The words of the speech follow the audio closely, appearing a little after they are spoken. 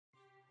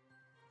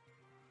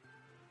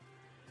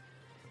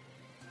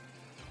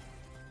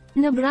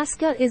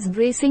Nebraska is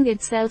bracing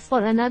itself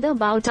for another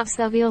bout of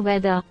severe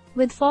weather,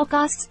 with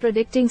forecasts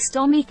predicting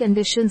stormy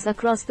conditions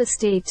across the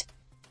state.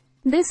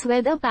 This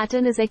weather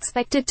pattern is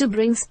expected to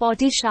bring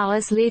spotty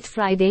showers late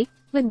Friday,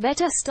 with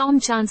better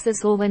storm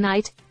chances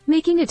overnight,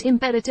 making it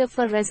imperative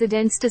for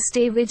residents to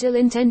stay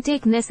vigilant and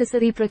take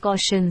necessary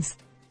precautions.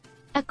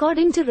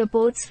 According to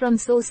reports from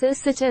sources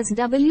such as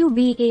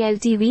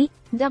WBAL-TV,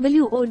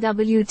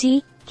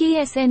 WOWT,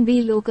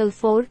 KSNB Local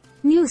 4,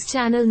 News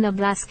Channel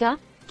Nebraska,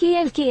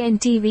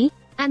 KLKN-TV,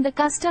 and the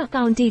Custer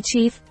County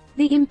Chief,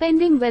 the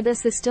impending weather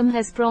system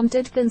has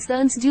prompted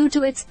concerns due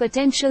to its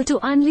potential to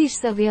unleash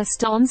severe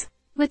storms,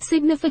 with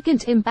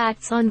significant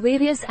impacts on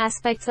various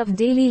aspects of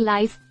daily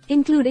life,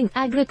 including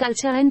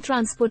agriculture and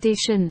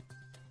transportation.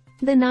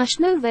 The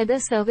National Weather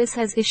Service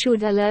has issued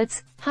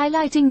alerts,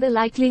 highlighting the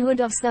likelihood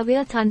of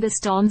severe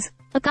thunderstorms,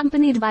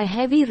 accompanied by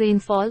heavy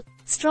rainfall,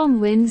 strong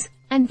winds,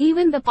 and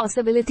even the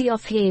possibility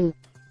of hail.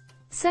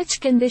 Such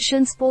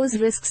conditions pose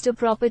risks to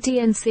property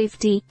and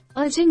safety,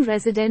 urging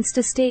residents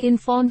to stay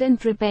informed and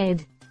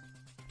prepared.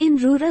 In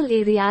rural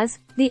areas,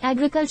 the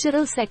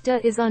agricultural sector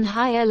is on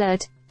high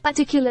alert,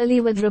 particularly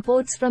with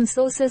reports from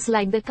sources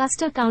like the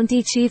Custer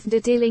County Chief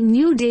detailing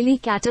new daily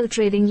cattle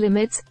trading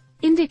limits,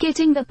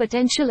 indicating the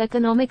potential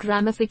economic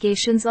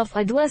ramifications of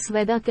adverse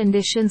weather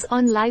conditions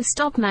on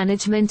livestock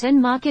management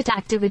and market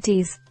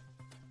activities.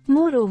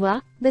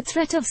 Moreover, the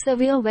threat of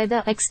severe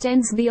weather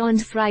extends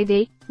beyond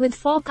Friday, with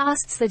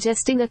forecasts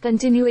suggesting a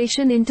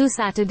continuation into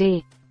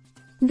Saturday.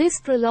 This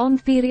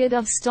prolonged period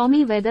of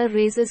stormy weather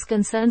raises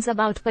concerns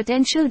about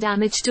potential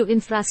damage to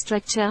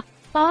infrastructure,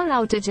 power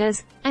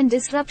outages, and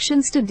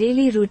disruptions to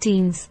daily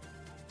routines.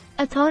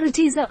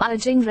 Authorities are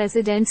urging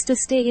residents to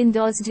stay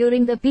indoors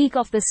during the peak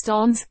of the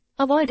storms,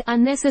 avoid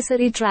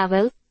unnecessary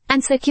travel,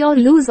 and secure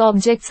loose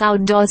objects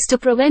outdoors to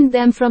prevent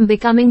them from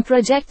becoming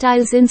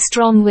projectiles in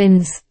strong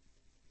winds.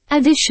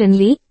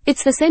 Additionally,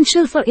 it's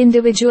essential for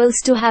individuals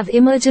to have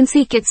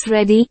emergency kits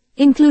ready,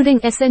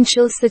 including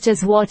essentials such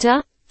as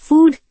water,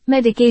 food,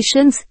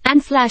 medications,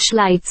 and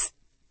flashlights.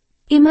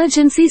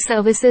 Emergency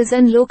services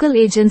and local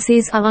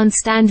agencies are on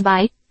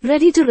standby,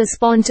 ready to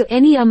respond to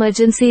any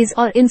emergencies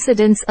or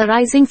incidents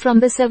arising from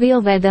the severe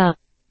weather.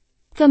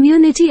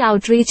 Community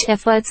outreach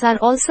efforts are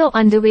also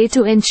underway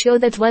to ensure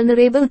that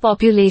vulnerable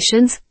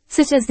populations,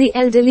 such as the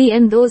elderly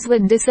and those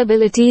with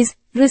disabilities,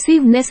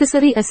 receive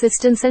necessary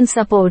assistance and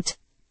support.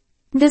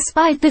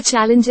 Despite the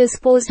challenges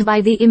posed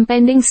by the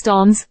impending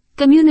storms,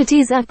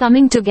 communities are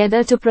coming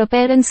together to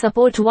prepare and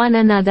support one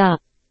another.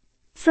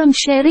 From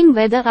sharing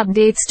weather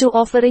updates to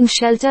offering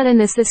shelter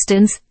and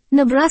assistance,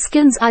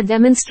 Nebraskans are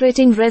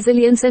demonstrating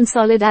resilience and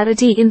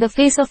solidarity in the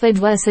face of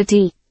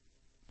adversity.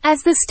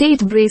 As the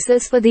state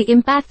braces for the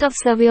impact of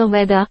severe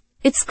weather,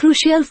 it's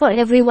crucial for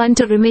everyone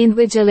to remain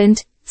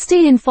vigilant,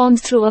 stay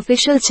informed through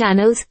official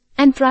channels,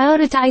 and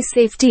prioritize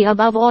safety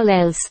above all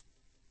else.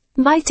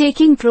 By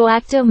taking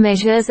proactive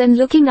measures and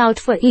looking out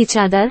for each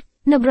other,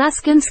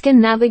 Nebraskans can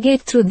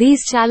navigate through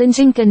these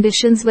challenging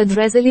conditions with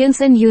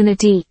resilience and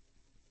unity.